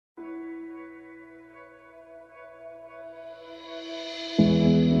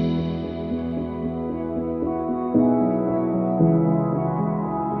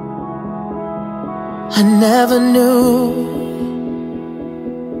never knew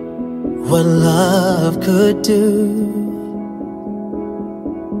what love could do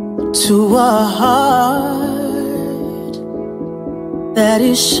to a heart that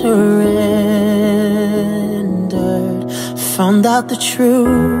is surrendered. Found out the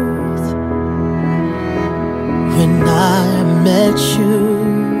truth when I met you.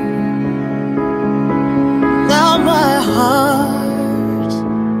 Now my heart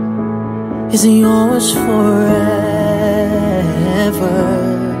is yours forever.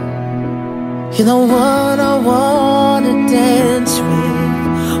 You're the one I wanna dance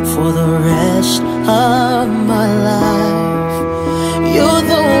with for the rest of my life. You're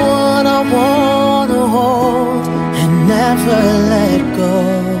the one I wanna hold and never let go.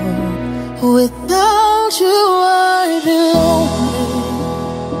 Without you I'd be lonely.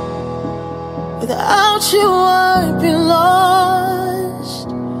 Without you I'd be lost.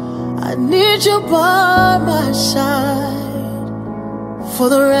 I need you by my side for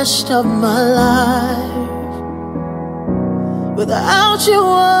the rest of my life. Without you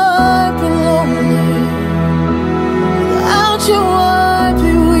I'd be lonely. Without you I'd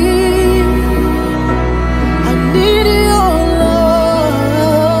be weak. I need your love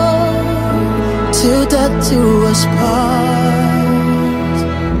till death do us part.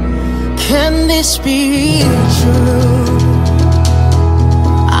 Can this be true?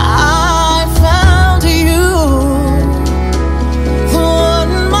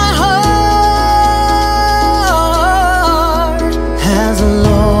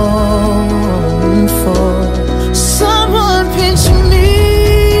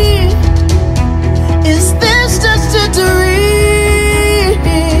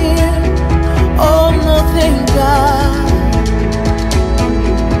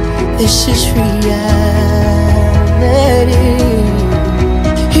 This is reality.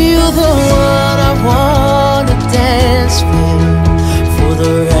 You're the one I wanna dance with for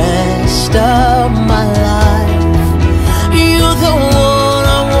the rest of my life. You're the one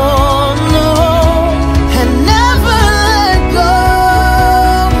I wanna hold and never let go.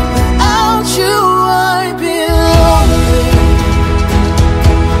 Without you I'd be lonely.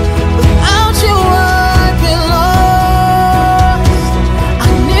 Without you I'd be lost. I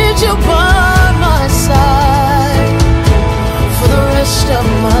need you by my side for the rest of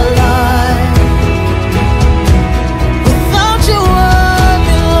my life. Without you I'd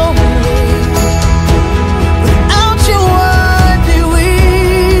be lonely. Without you I'd be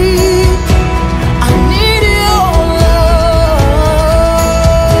weak. I need your love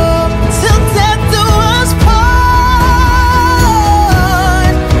till death do us part.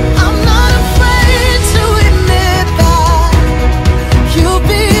 I'm not afraid to admit that you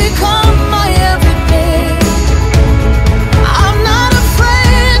become my everything. I'm not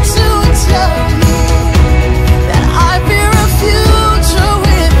afraid to tell you that I fear a future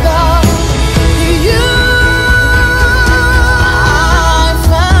without you. I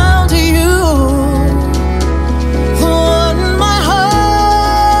found you, the one my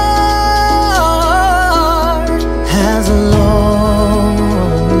heart has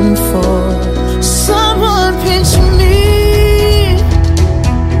longed for. Someone pinch me.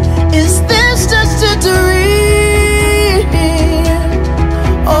 Is this just a dream?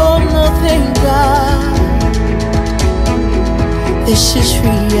 Oh no, thank God. This is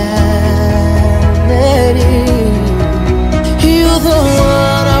reality. You're the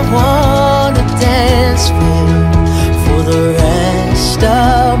one I wanna dance with for the rest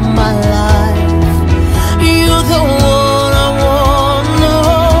of my life. You're the one I wanna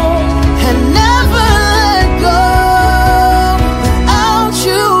hold and never let go. Without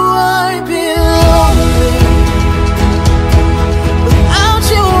you I'd be lonely. Without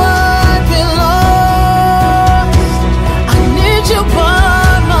you I'd be lost. I need you by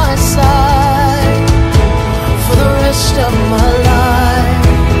my side for the rest of my life.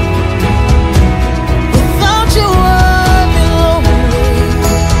 Without you I'd be lonely.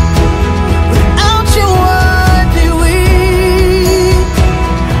 Without you I'd be weak.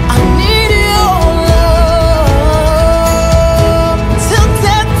 I need your love till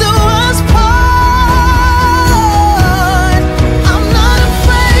death do us part. I'm not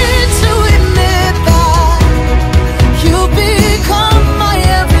afraid to admit that you become my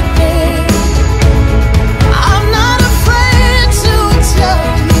everything. I'm not afraid to tell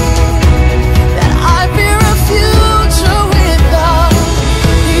you that I fear a future without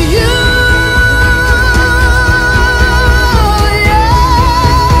you.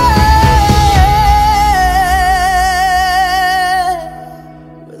 Yeah.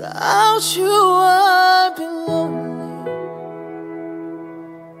 Without you I'd be lonely.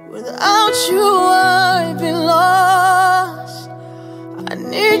 Without you I'd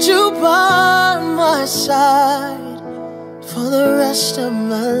my side for the rest of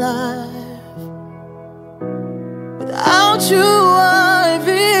my life. Without you I'd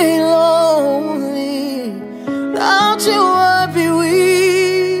be lonely, without you I'd be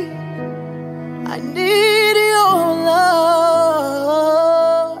weak. I need your love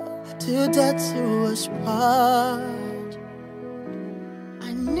till death do us part.